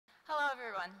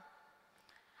everyone.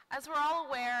 As we're all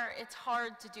aware, it's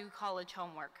hard to do college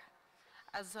homework.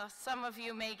 As some of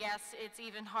you may guess, it's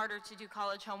even harder to do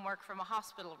college homework from a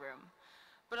hospital room.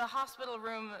 But a hospital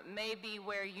room may be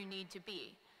where you need to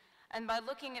be. And by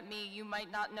looking at me, you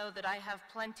might not know that I have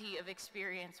plenty of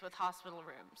experience with hospital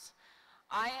rooms.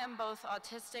 I am both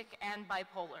autistic and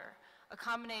bipolar, a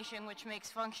combination which makes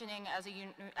functioning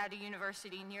at a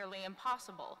university nearly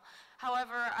impossible.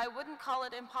 However, I wouldn't call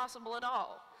it impossible at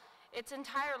all. It's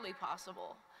entirely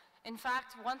possible. In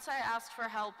fact, once I asked for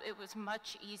help, it was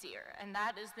much easier, and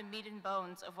that is the meat and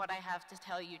bones of what I have to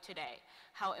tell you today,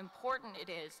 how important it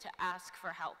is to ask for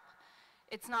help.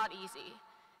 It's not easy.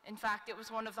 In fact, it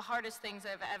was one of the hardest things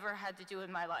I've ever had to do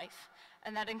in my life,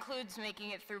 and that includes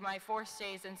making it through my 4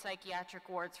 stays in psychiatric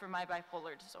wards for my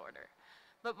bipolar disorder.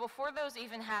 But before those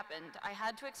even happened, I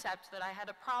had to accept that I had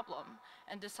a problem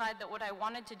and decide that what I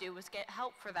wanted to do was get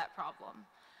help for that problem.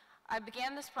 I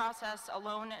began this process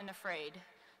alone and afraid,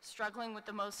 struggling with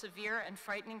the most severe and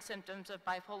frightening symptoms of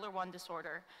bipolar I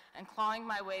disorder and clawing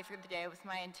my way through the day with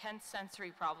my intense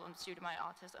sensory problems due to my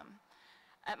autism.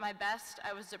 At my best,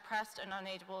 I was depressed and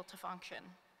unable to function.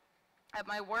 At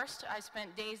my worst, I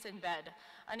spent days in bed,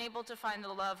 unable to find the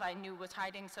love I knew was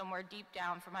hiding somewhere deep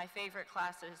down for my favorite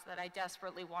classes that I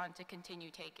desperately wanted to continue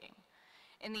taking.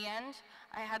 In the end,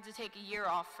 I had to take a year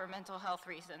off for mental health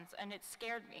reasons, and it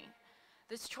scared me.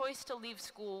 This choice to leave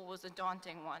school was a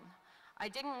daunting one. I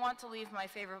didn't want to leave my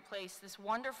favorite place, this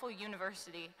wonderful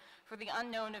university, for the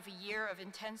unknown of a year of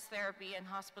intense therapy and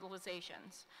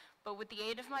hospitalizations. But with the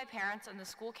aid of my parents and the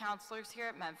school counselors here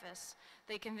at Memphis,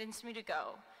 they convinced me to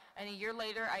go, and a year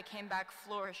later I came back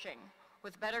flourishing,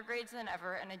 with better grades than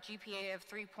ever and a GPA of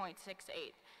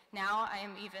 3.68. Now I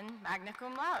am even magna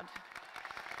cum laude.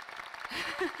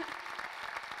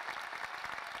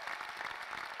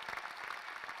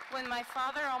 When my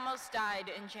father almost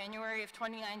died in January of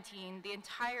 2019, the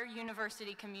entire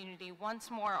university community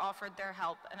once more offered their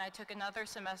help, and I took another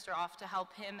semester off to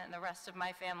help him and the rest of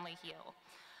my family heal.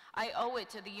 I owe it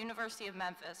to the University of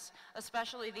Memphis,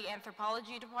 especially the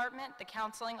anthropology department, the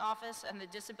counseling office, and the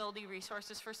Disability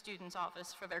Resources for Students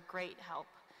office for their great help.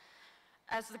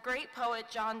 As the great poet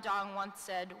John Donne once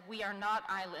said, "We are not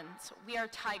islands, we are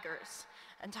tigers,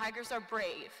 and tigers are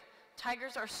brave.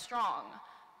 Tigers are strong.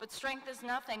 But strength is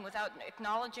nothing without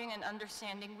acknowledging and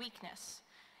understanding weakness.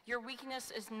 Your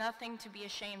weakness is nothing to be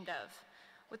ashamed of.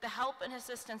 With the help and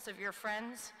assistance of your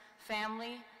friends,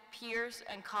 family, peers,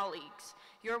 and colleagues,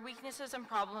 your weaknesses and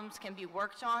problems can be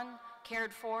worked on,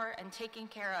 cared for, and taken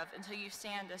care of until you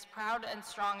stand as proud and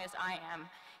strong as I am,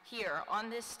 here on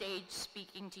this stage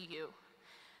speaking to you.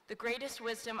 The greatest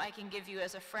wisdom I can give you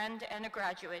as a friend and a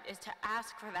graduate is to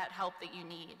ask for that help that you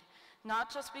need,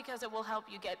 not just because it will help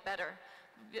you get better,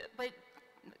 but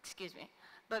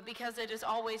because it is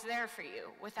always there for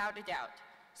you, without a doubt.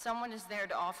 Someone is there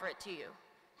to offer it to you.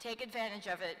 Take advantage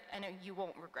of it, and you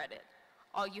won't regret it.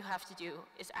 All you have to do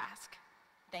is ask.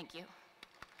 Thank you.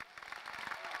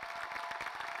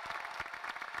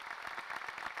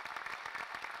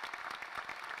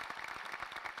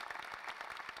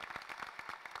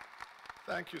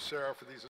 Thank you, Sarah, for these